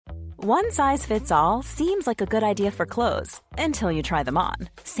One size fits all seems like a good idea for clothes until you try them on.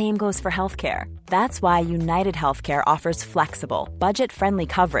 Same goes for healthcare. That's why United Healthcare offers flexible, budget-friendly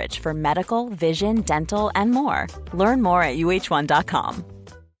coverage for medical, vision, dental, and more. Learn more at uh1.com.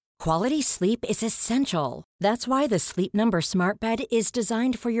 Quality sleep is essential. That's why the Sleep Number Smart Bed is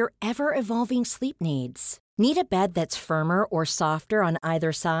designed for your ever-evolving sleep needs. Need a bed that's firmer or softer on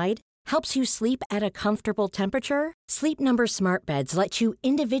either side? Helps you sleep at a comfortable temperature? Sleep Number Smart Beds let you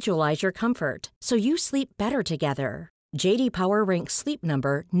individualize your comfort, so you sleep better together. J.D. Power ranks Sleep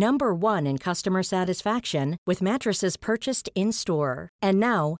Number number 1 in customer satisfaction with mattresses purchased in-store. And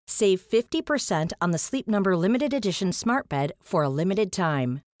now, save 50% on the Sleep Number Limited Edition Smart Bed for a limited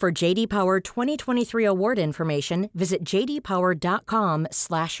time. For J.D. Power 2023 award information, visit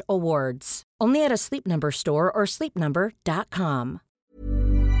jdpower.com/awards. Only at a Sleep Number store or sleepnumber.com.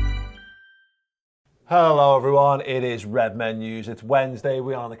 Hello everyone, it is Redmen News. It's Wednesday,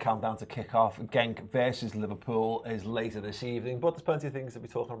 we are on the countdown to kick off. Genk versus Liverpool is later this evening, but there's plenty of things to be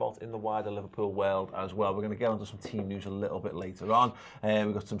talking about in the wider Liverpool world as well. We're going to get onto some team news a little bit later on.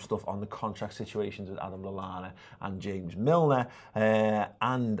 We've got some stuff on the contract situations with Adam Lallana and James Milner,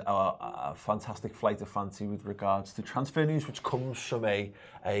 and a fantastic flight of fancy with regards to transfer news, which comes from an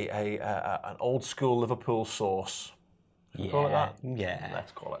old school Liverpool source. Call it that? Yeah.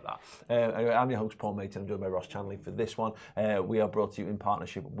 Let's call it that. Anyway, I'm your host, Paul Maton. I'm joined by Ross Chanley for this one. We are brought to you in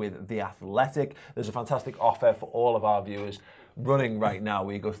partnership with The Athletic. There's a fantastic offer for all of our viewers running right now.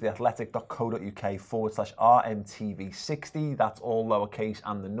 We go to theathletic.co.uk/RMTV60. That's all lowercase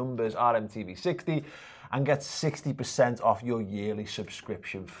and the numbers, RMTV60. And get 60% off your yearly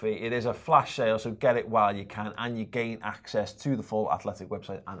subscription fee. It is a flash sale, so get it while you can, and you gain access to the full Athletic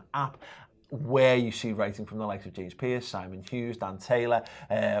website and app, where you see writing from the likes of James Pearce, Simon Hughes, Dan Taylor,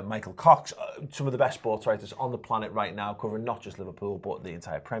 Michael Cox, some of the best sports writers on the planet right now, covering not just Liverpool, but the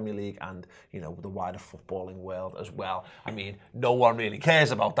entire Premier League and, you know, the wider footballing world as well. I mean, no one really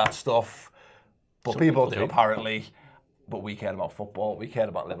cares about that stuff, but people do apparently. But we care about football, we care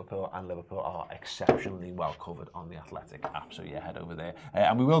about Liverpool, and Liverpool are exceptionally well covered on the Athletic app, so yeah, head over there.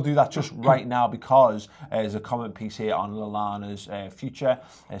 And we will do that just right now because there's a comment piece here on Lallana's future.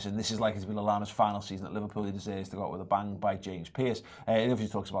 So this is likely to be Lallana's final season at Liverpool. He deserves to go out with a bang by James Pearce. He obviously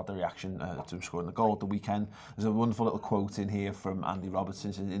talks about the reaction to him scoring the goal at the weekend. There's a wonderful little quote in here from Andy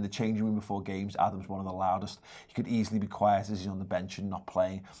Robertson. In the changing room before games, Adam's one of the loudest. He could easily be quiet as he's on the bench and not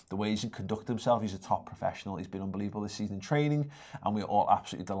playing. The way he conducts himself, he's a top professional. He's been unbelievable this season in training, and we're all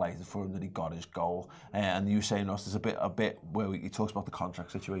absolutely delighted for him that he got his goal. And you saying, Ross, there's a bit where he talks about the contract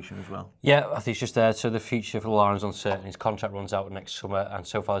situation as well. Yeah, I think it's just there. So the future for Lallana's uncertain. His contract runs out next summer, and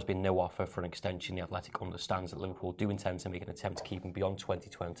so far there's been no offer for an extension. The Athletic understands that Liverpool do intend to make an attempt to keep him beyond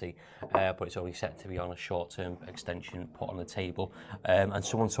 2020, but it's only set to be on a short-term extension put on the table. And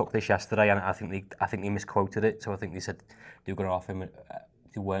someone took this yesterday, and I think they misquoted it. So I think they said they were going to offer him.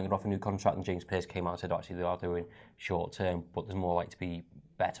 They weren't going to offer a new contract, and James Pearce came out and said, actually, they are doing short term, but there's more likely to be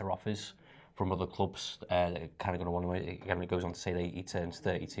better offers from other clubs that are kind of going to want to. Again, it goes on to say that he turns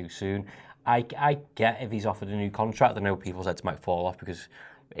 32 soon. I get if he's offered a new contract. I know people said it might fall off because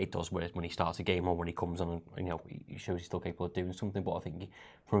it does when he starts a game or when he comes on and, you know, he shows he's still capable of doing something. But I think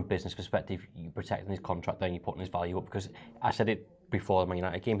from a business perspective, you're protecting his contract, then you're putting his value up, because I said it before the Man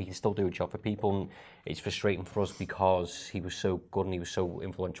United game, he can still do a job for people, and it's frustrating for us because he was so good and he was so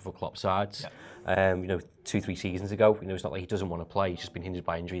influential for Klopp's sides. Yeah. You know, 2-3 seasons ago, you know, it's not like he doesn't want to play, he's just been hindered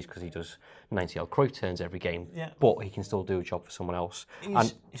by injuries because he does 90-odd Cruyff turns every game, but he can still do a job for someone else.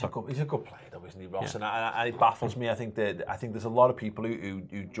 He's a good player though, isn't he, Ross? Yeah. And it baffles me. I think there's a lot of people who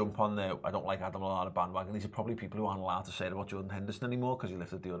jump on the I don't like Adam Lallana bandwagon. These are probably people who aren't allowed to say it about Jordan Henderson anymore because he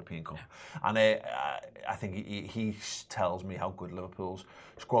lifted the European Cup. And I think he tells me how good Liverpool's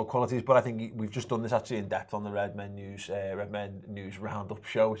squad quality is. But I think we've just done this actually in depth on the Redmen News Roundup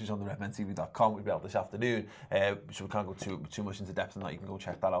show, which is on the redmentv.com. We'll be out this afternoon, so we can't go too much into depth on that. You can go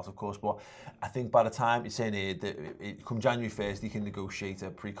check that out, of course. But I think by the time it's saying here that come January 1st, he can negotiate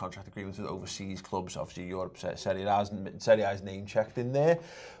a pre-contract agreement with overseas clubs. Obviously, Europe, Serie A's name checked in there.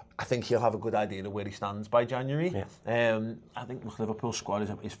 I think he'll have a good idea of where he stands by January. Yeah. I think Liverpool's squad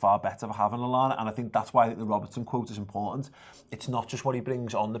is far better for having Lallana, and I think that's why I think the Robertson quote is important. It's not just what he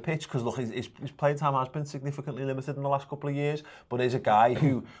brings on the pitch, because look, his playing time has been significantly limited in the last couple of years, but he's a guy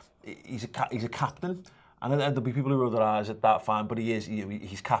who he's a captain. And there'll be people who roll their eyes at that, fine, but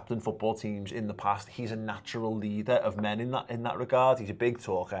he's captained football teams in the past. He's a natural leader of men in that regard. He's a big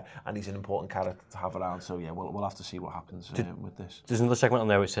talker, and he's an important character to have around. So yeah, we'll have to see what happens with this. There's another segment on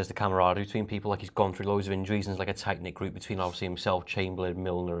there which says the camaraderie between people, like he's gone through loads of injuries, and there's like a tight-knit group between obviously himself, Chamberlain,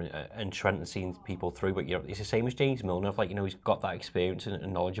 Milner, and Trent, and seeing people through. But it's the same as James Milner. Like he's got that experience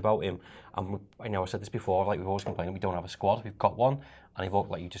and knowledge about him. And I know I said this before. Like we've always complained that we don't have a squad. We've got one. And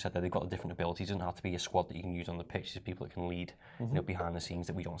like you just said there, they've got the different abilities. It doesn't have to be a squad that you can use on the pitch. There's people that can lead behind the scenes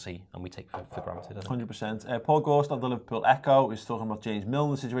that we don't see and we take for granted. 100%. Paul Gorst of the Liverpool Echo is talking about James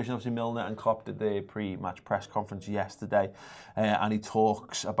Milner's situation. Obviously, Milner and Klopp did the pre-match press conference yesterday, and he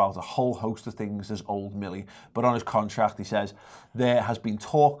talks about a whole host of things as old Millie. But on his contract, he says, there has been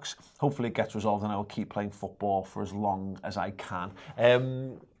talks. Hopefully it gets resolved and I will keep playing football for as long as I can.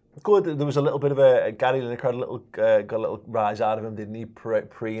 Good. There was a little bit of Gary Lineker got a little rise out of him, didn't he?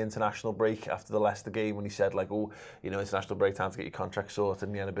 Pre-international break after the Leicester game when he said like, international break, time to get your contract sorted,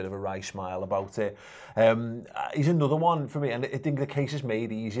 and he had a bit of a wry smile about it. He's another one for me, and I think the case is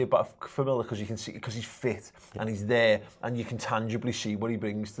made easier, but for Milner because you can see because he's fit and he's there, and you can tangibly see what he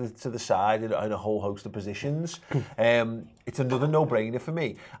brings to the side in a whole host of positions. It's another no-brainer for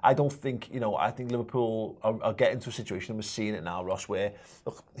me. I don't think, I think Liverpool are getting to a situation, and we're seeing it now, Ross, where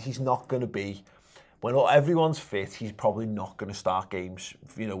look, he's not going to be, when everyone's fit, he's probably not going to start games.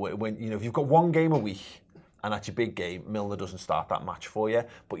 When if you've got one game a week and that's your big game, Milner doesn't start that match for you.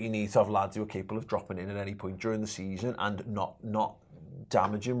 But you need to have lads who are capable of dropping in at any point during the season and not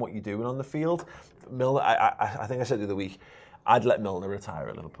damaging what you're doing on the field. Milner, I think I said the other week, I'd let Milner retire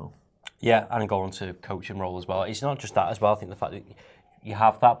at Liverpool. Yeah, and go on to coaching role as well. It's not just that as well. I think the fact that you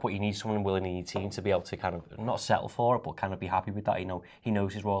have that, but you need someone willing in your team to be able to kind of not settle for it, but kind of be happy with that. He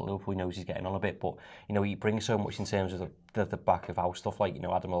knows his role at Liverpool. He knows he's getting on a bit, but he brings so much in terms of the back of house stuff, like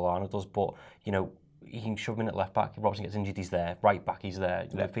Adam Lallana does. But he can shove him in at left back. If Robson gets injured, he's there. Right back, he's there.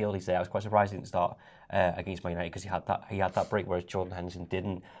 Midfield, he's there. I was quite surprised he didn't start against Man United because he had that break, whereas Jordan Henderson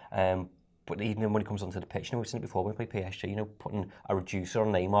didn't. But even when he comes onto the pitch, we've seen it before when we play PSG, putting a reducer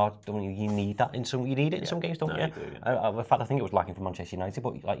on Neymar, you need that in some games, don't you? You do. In fact, I think it was lacking for Manchester United,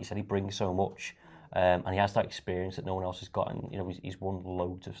 but like you said, he brings so much. And he has that experience that no one else has got, and he's won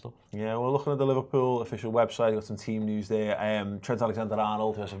loads of stuff. Yeah, we're looking at the Liverpool official website. Got some team news there. Trent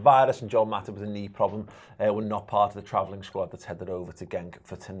Alexander-Arnold, who has a virus, and John Mata with a knee problem, were not part of the travelling squad that's headed over to Genk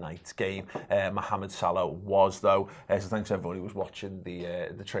for tonight's game. Mohamed Salah was though. So thanks to everyone who was watching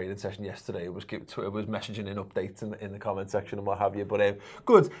the training session yesterday. It was messaging in updates in the comment section and what have you. But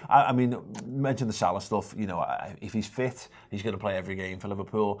good. I mean, mention the Salah stuff. If he's fit, he's going to play every game for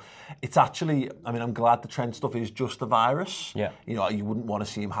Liverpool. It's actually, I'm glad the Trent stuff is just a virus. Yeah. You wouldn't want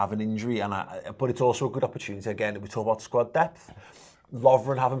to see him have an injury, but it's also a good opportunity. Again, we talk about squad depth.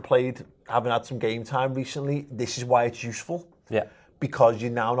 Lovren having had some game time recently. This is why it's useful. Yeah. Because you're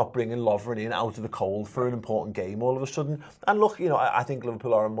now not bringing Lovren in out of the cold for an important game all of a sudden. And look, I think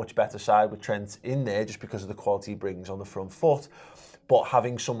Liverpool are a much better side with Trent in there just because of the quality he brings on the front foot. But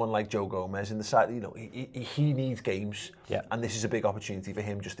having someone like Joe Gomez in the side, he needs games, and this is a big opportunity for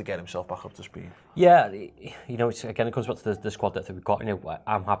him just to get himself back up to speed. Yeah, it comes back to the squad depth that we've got.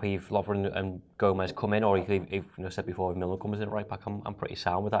 I'm happy if Lovren and Gomez come in, or if I said before, if Milner comes in right back, I'm pretty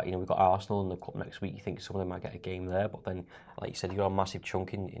sound with that. We've got Arsenal in the cup next week. You think some of them might get a game there, but then, like you said, you've got a massive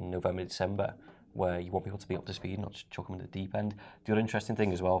chunk in November, December, where you want people to be up to speed, not just chuck them in the deep end. The other interesting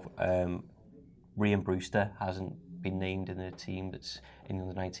thing as well, Ryan Brewster hasn't been named in a team that's in the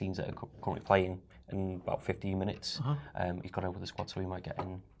under-19s that are currently playing in about 15 minutes. He's got over the squad, so he might get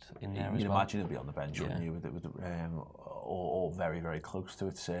in there as well. You'd imagine he'll be on the bench, wouldn't you, or very, very close to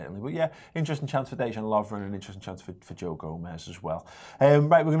it, certainly. But yeah, interesting chance for Dejan Lovren and an interesting chance for Joe Gomez as well.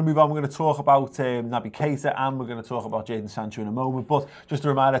 Right, we're going to move on. We're going to talk about Naby Keita, and we're going to talk about Jadon Sancho in a moment. But just a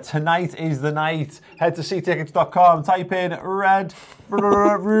reminder, tonight is the night. Head to ctickets.com, type in red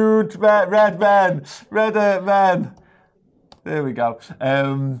men. There we go.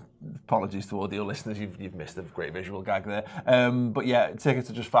 Apologies to audio listeners, you've missed a great visual gag there. But yeah, tickets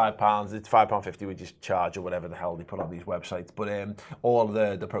are just £5. It's £5.50 we just charge, or whatever the hell they put on these websites. But all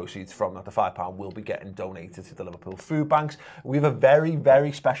of the proceeds from that, the £5, will be getting donated to the Liverpool food banks. We have a very,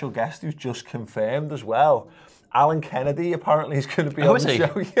 very special guest who's just confirmed as well. Alan Kennedy apparently is going to be on the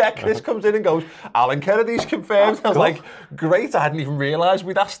show. Yeah, Chris comes in and goes, Alan Kennedy's confirmed. I was like, great, I hadn't even realised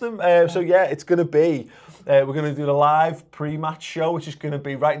we'd asked him. So yeah, it's going to be, we're going to do the live pre-match show, which is going to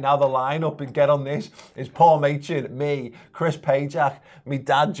be right now the lineup, and get on this, is Paul Machin, me, Chris Pajak, me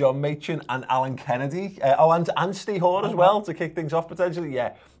dad John Machin, and Alan Kennedy. And Steve Hoare as well to kick things off potentially.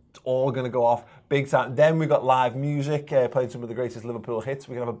 Yeah. It's all going to go off big time. Then we've got live music, playing some of the greatest Liverpool hits.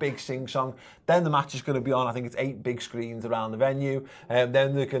 We're going to have a big sing-song. Then the match is going to be on. I think it's 8 big screens around the venue. Then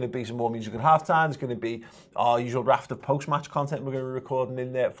there's going to be some more music at half-time. There's going to be our usual raft of post-match content we're going to be recording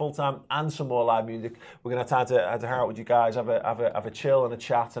in there full-time, and some more live music. We're going to have time to hang out with you guys, have a chill and a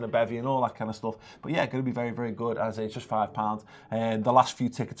chat and a bevy and all that kind of stuff. But yeah, going to be very, very good. As I say, it's just £5. The last few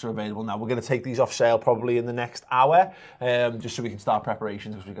tickets are available now. We're going to take these off sale probably in the next hour, just so we can start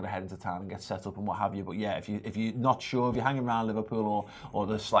preparations, because we're going to head into town and get set up and what have you. But yeah, if you're not sure, if you're hanging around Liverpool or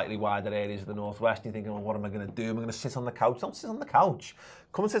the slightly wider areas of the northwest, and you're thinking, well, what am I going to do? Am I going to sit on the couch? Don't sit on the couch.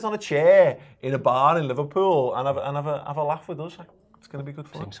 Come and sit on a chair in a bar in Liverpool and have a laugh with us. It's going to be good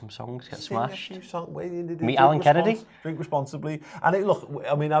fun. Sing some songs, get smashed. Meet Alan Kennedy. Drink responsibly. And look,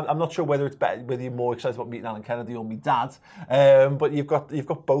 I mean, I'm not sure whether it's better, whether you're more excited about meeting Alan Kennedy or me dad. But you've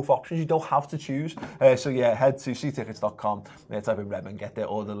got both options. You don't have to choose. So yeah, head to ctickets.com. Type in Redman, get there,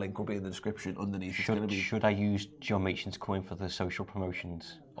 or the link will be in the description underneath. Should I use John Machin to come in for the social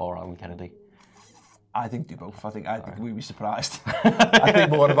promotions or Alan Kennedy? I think do both. I think we'd be surprised. I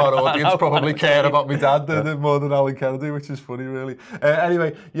think more of our audience probably care about my dad more than Alan Kennedy, which is funny, really.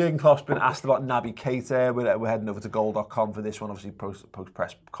 Anyway, Jurgen Klopp's been asked about Naby Keita. We're heading over to goal.com for this one, obviously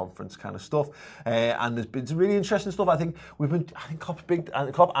post-press conference kind of stuff. And there's been some really interesting stuff. I think Klopp's big,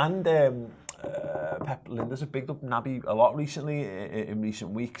 and Klopp and Pep Lijnders have bigged up Naby a lot recently, in recent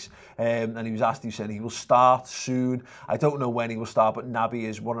weeks, and he was asked, he said he will start soon. I don't know when he will start, but Naby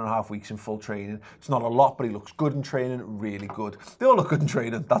is 1.5 weeks in full training. It's not a lot, but he looks good in training, really good. They all look good in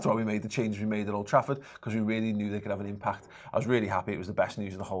training. That's why we made the changes we made at Old Trafford, because we really knew they could have an impact. I was really happy. It was the best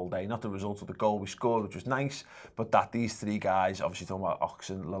news of the whole day. Not the result of the goal we scored, which was nice, but that these 3 guys, obviously talking about Ox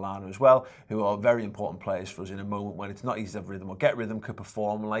and Lallana as well, who are very important players for us in a moment when it's not easy to have rhythm or get rhythm, could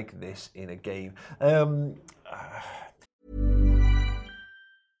perform like this in a game.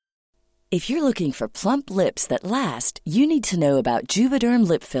 If you're looking for plump lips that last, you need to know about Juvederm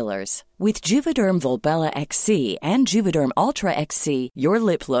lip fillers. With Juvederm Volbella XC and Juvederm Ultra XC, your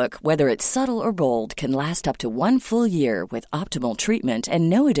lip look, whether it's subtle or bold, can last up to 1 full year with optimal treatment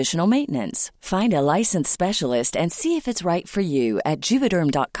and no additional maintenance. Find a licensed specialist and see if it's right for you at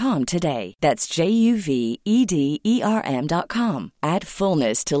Juvederm.com today. That's JUVEDERM.com. Add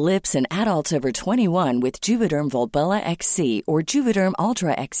fullness to lips in adults over 21 with Juvederm Volbella XC or Juvederm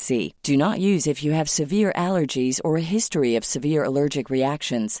Ultra XC. Do not use if you have severe allergies or a history of severe allergic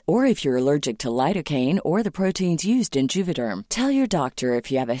reactions, or if you're allergic to lidocaine or the proteins used in Juvederm. Tell your doctor if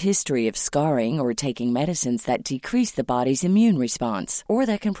you have a history of scarring or taking medicines that decrease the body's immune response or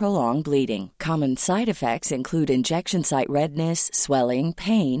that can prolong bleeding. Common side effects include injection site redness, swelling,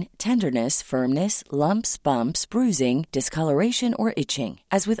 pain, tenderness, firmness, lumps, bumps, bruising, discoloration, or itching.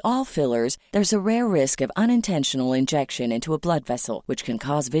 As with all fillers, there's a rare risk of unintentional injection into a blood vessel, which can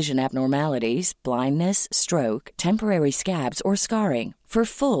cause vision abnormalities, blindness, stroke, temporary scabs, or scarring. For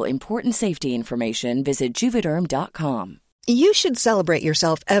full, important safety information, visit Juvederm.com. You should celebrate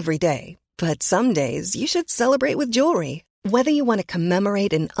yourself every day, but some days you should celebrate with jewelry. Whether you want to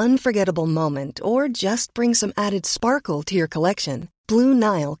commemorate an unforgettable moment or just bring some added sparkle to your collection, Blue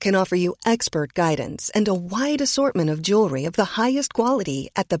Nile can offer you expert guidance and a wide assortment of jewelry of the highest quality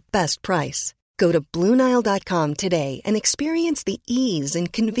at the best price. Go to BlueNile.com today and experience the ease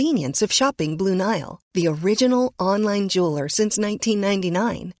and convenience of shopping Blue Nile, the original online jeweler since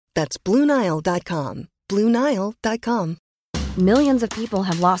 1999. That's BlueNile.com. BlueNile.com. Millions of people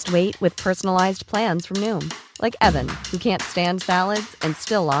have lost weight with personalized plans from Noom. Like Evan, who can't stand salads and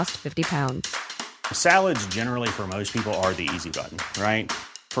still lost 50 pounds. Salads generally for most people are the easy button, right?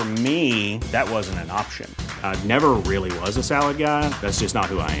 For me, that wasn't an option. I never really was a salad guy. That's just not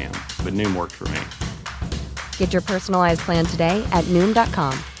who I am. But Noom worked for me. Get your personalized plan today at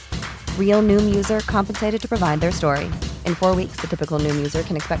Noom.com. Real Noom user compensated to provide their story. In 4 weeks, the typical Noom user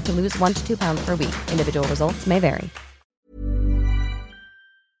can expect to lose 1 to 2 pounds per week. Individual results may vary.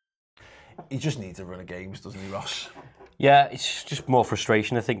 He just needs to run a games, doesn't he, Ross? Yeah, it's just more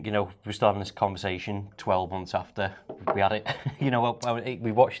frustration. I think, we're starting this conversation 12 months after we had it.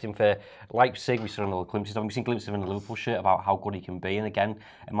 We watched him for Leipzig, we saw little glimpses of him. We've seen glimpses of him in the Liverpool shirt about how good he can be. And again,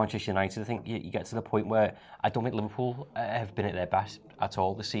 at Manchester United, I think you get to the point where I don't think Liverpool have been at their best at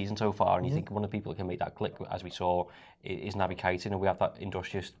all this season so far. And you think one of the people that can make that click, as we saw, is Naby Keita, and we have that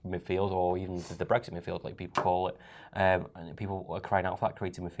industrious midfield, or even the Brexit midfield, like people call it. And people are crying out for that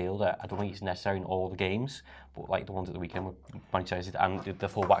creative midfielder. I don't think it's necessary in all the games, but like the ones at the weekend with Manchester United, and the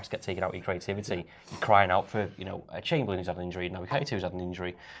full-backs get taken out in creativity. You're crying out for, a Chamberlain who's had an injury, Naby Keita who's had an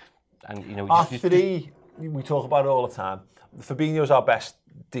injury. And, we talk about it all the time. Fabinho's our best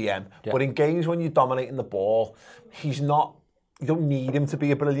DM, but in games when you're dominating the ball, he's not you don't need him to be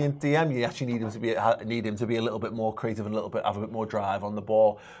a brilliant DM. You actually need him to be a little bit more creative and have a bit more drive on the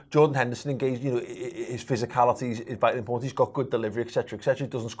ball. Jordan Henderson engaged. His physicality is vitally important. He's got good delivery, etc., etc.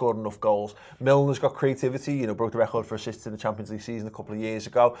 He doesn't score enough goals. Milner's got creativity. Broke the record for assists in the Champions League season a couple of years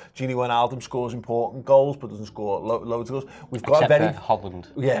ago. Gini Wijnaldum scores important goals, but doesn't score loads of goals. We've got Except for Holland.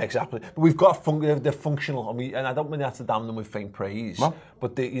 Yeah, exactly. But we've got they're functional, and I don't mean that to damn them with faint praise. No.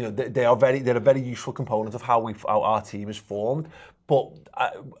 But they're a very useful component of how our team is formed. But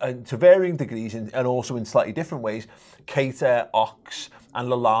to varying degrees and also in slightly different ways, Keita, Ox and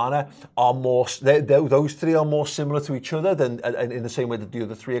Lallana are more. Those three are more similar to each other than in the same way that the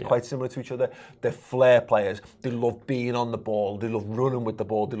other three are quite similar to each other. They're flair players. They love being on the ball. They love running with the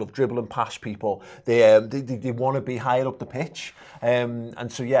ball. They love dribbling past people. They want to be higher up the pitch. And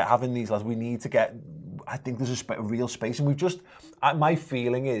so having these lads, we need to get. I think there's a real space, and we've just. My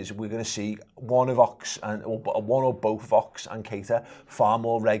feeling is we're going to see one or both of Ox and Keita far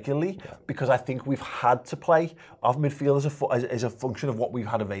more regularly because I think we've had to play off midfield as a function of what we've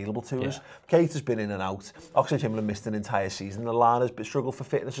had available to us. Keita's been in and out. Oxlade-Chamberlain missed an entire season. Lallana's struggled for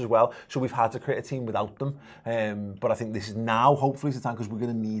fitness as well, so we've had to create a team without them. But I think this is now, hopefully, it's the time because we're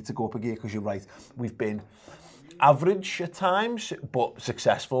going to need to go up a gear because you're right. We've been average at times, but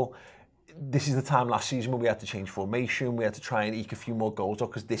successful. This is the time last season when we had to change formation. We had to try and eke a few more goals up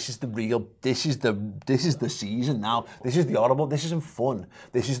because this is the season now. This is the audible. This isn't fun.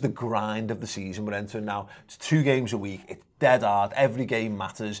 This is the grind of the season we're entering now. It's 2 games a week. It's dead hard. Every game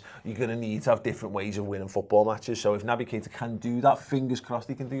matters. You're going to need to have different ways of winning football matches. So if Naby Keita can do that, fingers crossed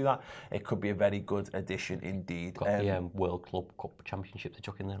he can do that, it could be a very good addition indeed. Got the World Club Cup Championship to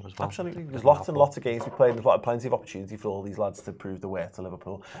chuck in there as well. Absolutely. There's lots and lots of games we played. There's plenty of opportunity for all these lads to prove the worth to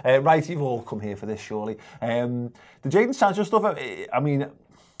Liverpool. Right, you've all come here for this, surely. The Jadon Sancho stuff, I mean,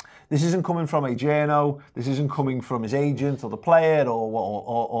 this isn't coming from a journo, this isn't coming from his agent or the player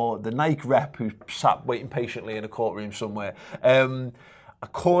or the Nike rep who sat waiting patiently in a courtroom somewhere.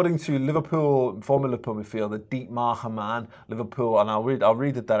 According to former Liverpool midfielder Dietmar Hamann, Liverpool, and I'll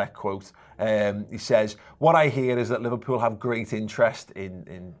read the direct quote. He says, "What I hear is that Liverpool have great interest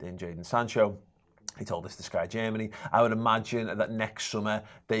in Jadon Sancho." He told us to Sky Germany. "I would imagine that next summer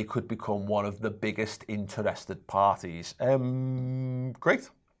they could become one of the biggest interested parties." Great.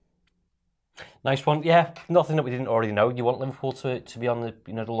 Nice one. Yeah, nothing that we didn't already know. You want Liverpool to be on the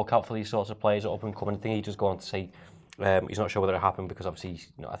the lookout for these sorts of players up and coming. I think he just go on to say he's not sure whether it happened because obviously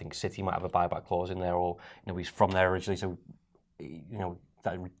I think City might have a buyback clause in there, or he's from there originally, so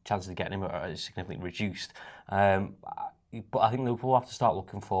that chances of getting him are significantly reduced. But I think Liverpool will have to start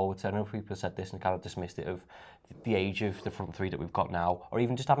looking forward to. I know people have said this and kind of dismissed it, of the age of the front three that we've got now, or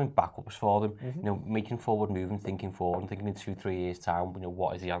even just having backups for them. Mm-hmm. Making forward moving, thinking forward, and thinking in 2-3 years' time.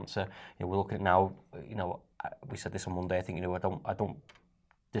 What is the answer? We're looking at now. We said this on Monday. I think I don't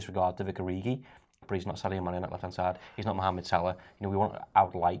disregard Divock Origi, but he's not Sadio Mane on that left hand side. He's not Mohamed Salah. I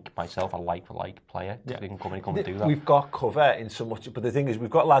would like myself a like player. Yeah. So he can come and do that. We've got cover in so much, but the thing is, we've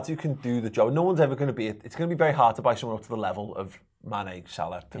got lads who can do the job. No one's ever going to be. It's going to be very hard to buy someone up to the level of Mane,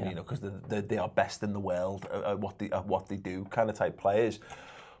 Salah, Firmino, because they are best in the world at what they do, kind of type players.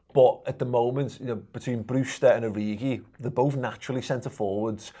 But at the moment, between Brewster and Origi, they're both naturally centre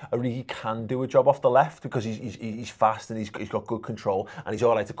forwards. Origi can do a job off the left because he's fast and he's got good control, and he's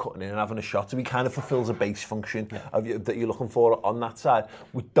all right at cutting in and having a shot. So he kind of fulfills a base function that you're looking for on that side.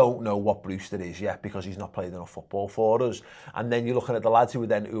 We don't know what Brewster is yet because he's not played enough football for us. And then you're looking at the lads who are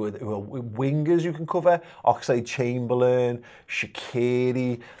wingers who can cover. Oxlade-Chamberlain,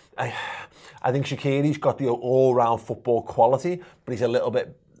 Shaqiri. I think Shaqiri's got the all-round football quality, but he's a little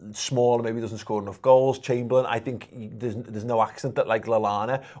bit small and maybe doesn't score enough goals. Chamberlain, I think there's no accident that, like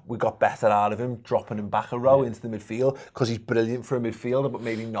Lallana, we got better out of him dropping him back a row into the midfield because he's brilliant for a midfielder, but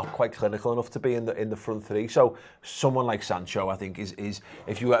maybe not quite clinical enough to be in the front three. So someone like Sancho, I think, is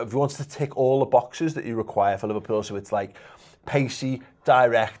if he wants to tick all the boxes that you require for Liverpool, so it's like pacey,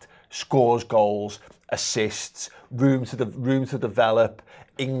 direct, scores goals, assists, room to develop,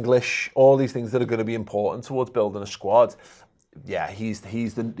 English, all these things that are going to be important towards building a squad. Yeah, he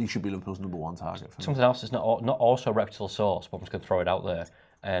should be Liverpool's number one target. Something else is not also a reputable source, but I'm just going to throw it out there.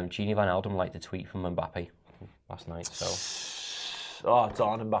 Gini Wijnaldum liked a tweet from Mbappe last night. So, it's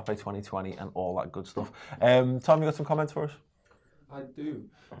on Mbappe 2020 and all that good stuff. Tom, you got some comments for us? I do.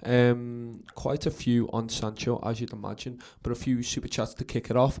 Quite a few on Sancho, as you'd imagine, but a few super chats to kick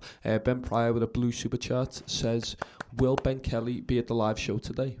it off. Ben Pryor with a blue super chat says, "Will Ben Kelly be at the live show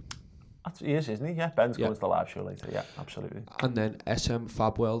today?" He is, isn't he? Yeah, Ben's going to the live show later. Yeah, absolutely. And then SM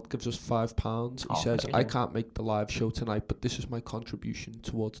Fabworld gives us £5. He says, I can't make the live show tonight, but this is my contribution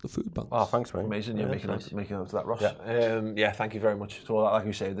towards the food banks. Oh, thanks, mate. Amazing. You're making out to that, Ross. Yeah. Thank you very much to all that. Like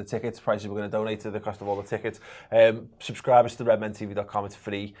you say, the tickets, prices we're going to donate to the cost of all the tickets. Subscribers to redmentv.com. It's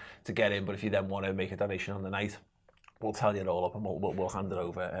free to get in, but if you then want to make a donation on the night, we'll tally it all up and we'll hand it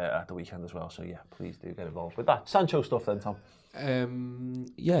over at the weekend as well. So yeah, please do get involved with that. Sancho stuff then, Tom.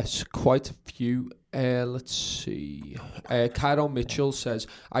 Yes, quite a few. Let's see. Cairo Mitchell says,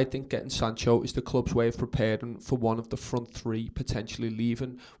 I think getting Sancho is the club's way of preparing for one of the front three potentially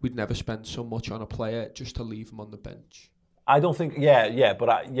leaving. We'd never spend so much on a player just to leave him on the bench. I don't think,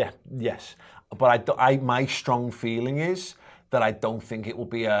 yes. But my strong feeling is that I don't think it will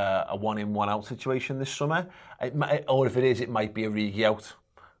be a one-in, one-out situation this summer. Or if it is, it might be a Rigi out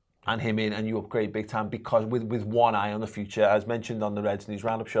and him in, and you upgrade big time, because with one eye on the future, as mentioned on the Reds News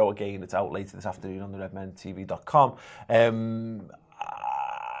Roundup show, again, it's out later this afternoon on the redmentv.com,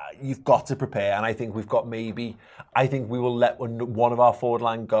 you've got to prepare, and I think we will let one of our forward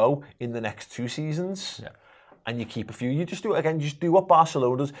line go in the next 2 seasons. Yeah. And you keep a few. You just do it again. You just do what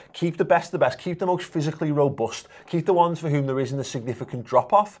Barcelona does. Keep the best, keep the most physically robust, keep the ones for whom there isn't a significant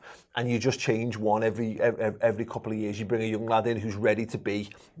drop-off, and you just change one every couple of years. You bring a young lad in who's ready to be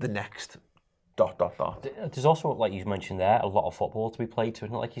the next ... There's also, like you mentioned there, a lot of football to be played, so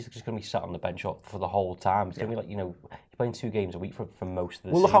it's not like he's just going to be sat on the bench for the whole time. It's going to be like, you're playing 2 games a week for most of the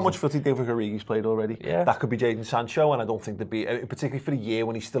season. Look how much footy David Orrigi's played already. Yeah. That could be Jadon Sancho, and I don't think there'd be, particularly for the year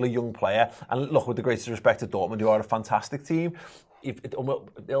when he's still a young player. And look, with the greatest respect to Dortmund, who are a fantastic team,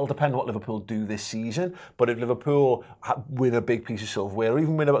 it'll depend what Liverpool do this season. But if Liverpool win a big piece of silverware, or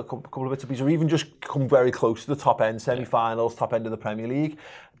even win a couple of bits of pieces, or even just come very close to the top end, semi-finals, top end of the Premier League,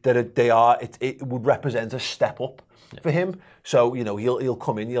 it would represent a step up for him. So he'll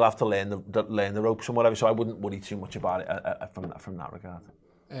come in. You'll have to learn the ropes and whatever. So I wouldn't worry too much about it from that regard.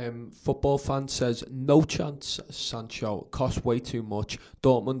 Football fan says, no chance Sancho, costs way too much.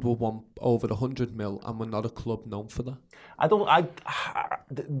 Dortmund will want over 100 mil, and we're not a club known for that.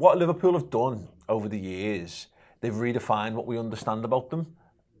 What Liverpool have done over the years, they've redefined what we understand about them.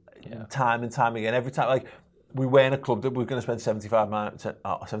 Time and time again. Every time, we weren't a club that we were going to spend 75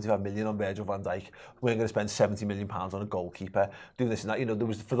 million on Virgil van Dijk. We weren't going to spend 70 million pounds on a goalkeeper, doing this and that. There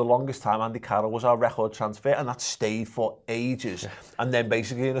was, for the longest time, Andy Carroll was our record transfer, and that stayed for ages. Yeah. And then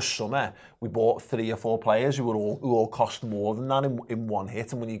basically in the summer, we bought 3 or 4 players who all cost more than that in one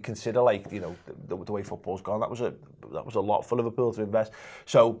hit. And when you consider, the way football's gone, that was a lot for Liverpool to invest.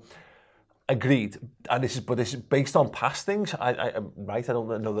 So, agreed. And this is based on past things. I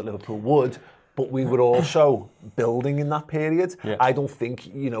don't know that Liverpool would. But we were also building in that period. Yeah. I don't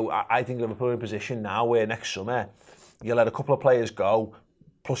think, I think Liverpool are in a position now where next summer you let a couple of players go,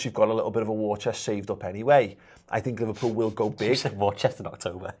 plus you've got a little bit of a war chest saved up anyway. I think Liverpool will go big. You said war chest in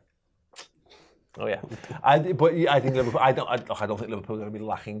October. Oh yeah, I think Liverpool. I don't think Liverpool are going to be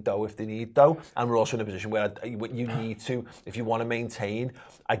lacking dough if they need dough, and we're also in a position where you need to, if you want to maintain.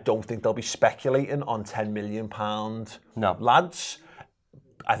 I don't think they'll be speculating on £10 million lads.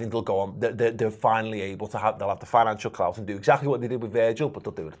 I think they'll go on. They're finally able to they'll have the financial clout and do exactly what they did with Virgil, but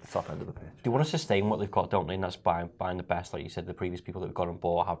they'll do it at the top end of the pitch. They want to sustain what they've got, don't they? And that's buying the best. Like you said, the previous people that have got on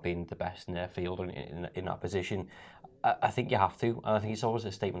board have been the best in their field or in that position. I think you have to, and I think it's always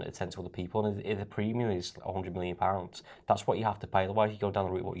a statement that attends to other people. And if the premium is £100 million, that's what you have to pay. Otherwise, you go down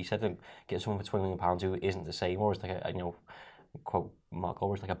the route what you said and get someone for £20 million who isn't the same, or is like quote Mark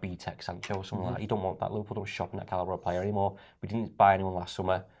Ulrich, like a B-Tech Sancho or something like that. You don't want that. Liverpool don't shop in that calibre of player anymore. We didn't buy anyone last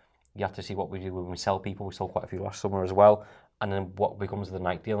summer. You have to see what we do when we sell people. We sold quite a few last summer as well. And then what becomes of the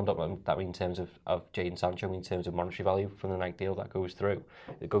Nike deal, and that mean in terms of Jadon Sancho, in terms of monetary value from the Nike deal that goes through.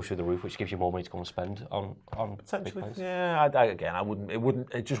 It goes through the roof, which gives you more money to go and spend on potentially. Yeah,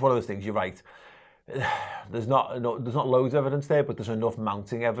 it's just one of those things. You're right. There's not loads of evidence there, but there's enough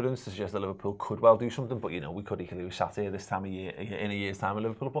mounting evidence to suggest that Liverpool could well do something. But we could equally be sat here this time of year, in a year's time, and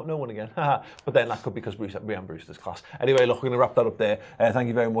Liverpool but no one again. But then that could be because Brian Brewster's class. Anyway, look, we're going to wrap that up there. Thank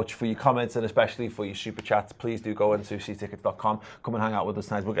you very much for your comments and especially for your super chats. Please do go into ctickets.com. Come and hang out with us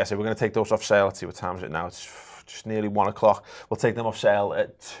tonight. Like I said, we're going to take those off sale. Let's see what time is it now. It's just nearly 1 o'clock. We'll take them off sale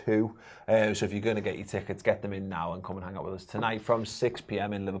at 2. So if you're going to get your tickets, get them in now and come and hang out with us tonight from 6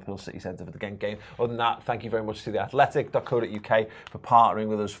 p.m. in Liverpool City Centre for the Gent game. Other than that, thank you very much to theathletic.co.uk for partnering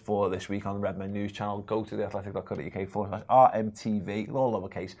with us for this week on the Redmen News channel. Go to theathletic.co.uk/RMTV, all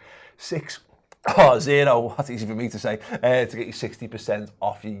lowercase, 600, that's easy for me to say, to get you 60%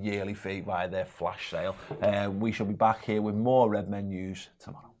 off your yearly fee via their flash sale. We shall be back here with more Redmen News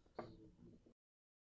tomorrow.